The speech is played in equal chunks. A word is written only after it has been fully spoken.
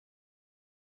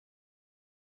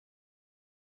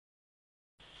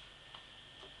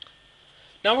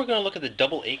Now we're going to look at the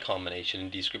double A combination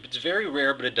in dscript. It's very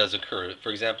rare, but it does occur.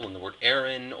 For example, in the word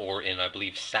Aaron, or in, I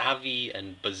believe, savvy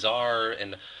and bizarre,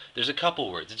 and there's a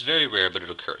couple words. It's very rare, but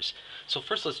it occurs. So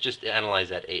first, let's just analyze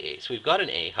that AA. So we've got an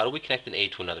A. How do we connect an A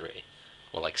to another A?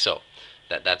 Well, like so.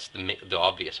 That's the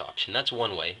obvious option. That's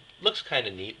one way. Looks kind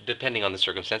of neat, depending on the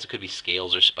circumstance. It could be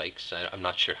scales or spikes. I'm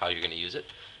not sure how you're going to use it.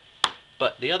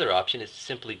 But the other option is to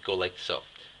simply go like so.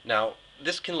 Now,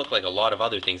 this can look like a lot of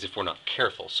other things if we're not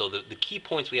careful. So the key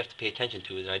points we have to pay attention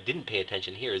to, and I didn't pay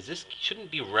attention here, is this shouldn't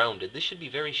be rounded. This should be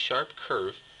very sharp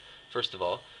curve, first of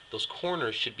all. Those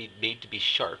corners should be made to be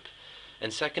sharp.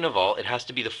 And second of all, it has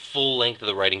to be the full length of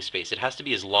the writing space. It has to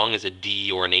be as long as a D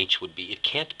or an H would be. It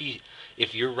can't be,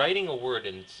 if you're writing a word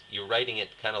and you're writing it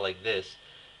kind of like this,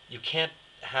 you can't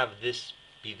have this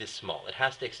be this small. It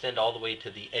has to extend all the way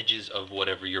to the edges of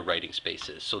whatever your writing space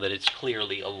is, so that it's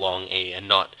clearly a long A and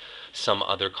not some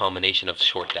other combination of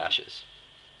short dashes.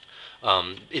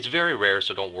 It's very rare,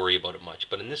 so don't worry about it much.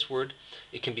 But in this word,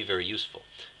 it can be very useful,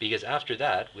 because after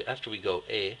that, after we go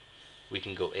A, we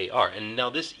can go AR. And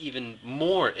now this even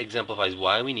more exemplifies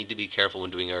why we need to be careful when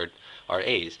doing our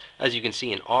A's. As you can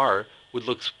see, an R would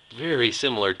look very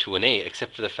similar to an A,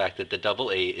 except for the fact that the double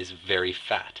A is very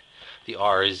fat. The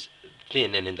R is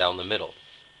thin and down the middle.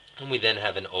 And we then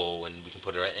have an O, and we can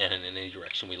put our N in any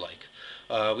direction we like.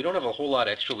 We don't have a whole lot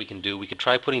extra we can do. We could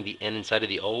try putting the N inside of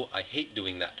the O. I hate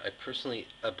doing that. I personally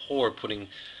abhor putting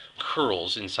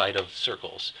curls inside of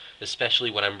circles, especially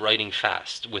when I'm writing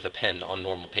fast with a pen on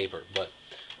normal paper. But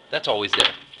that's always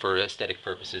there for aesthetic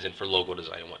purposes and for logo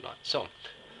design and whatnot. So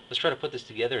let's try to put this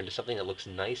together into something that looks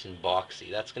nice and boxy.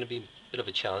 That's going to be a bit of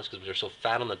a challenge because they're so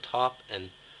fat on the top and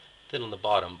thin on the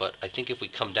bottom, but I think if we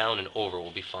come down and over,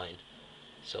 we'll be fine.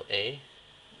 So A,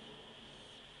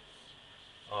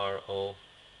 R, O,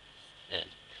 N.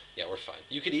 Yeah, we're fine.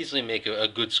 You could easily make a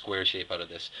good square shape out of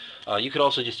this. You could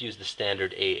also just use the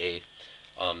standard AA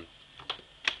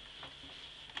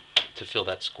to fill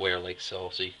that square like so.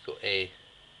 So you could go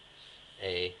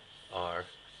A, R,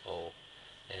 O,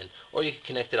 N. Or you could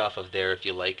connect it off of there if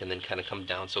you like, and then kind of come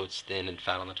down so it's thin and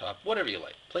fat on the top. Whatever you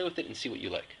like. Play with it and see what you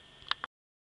like.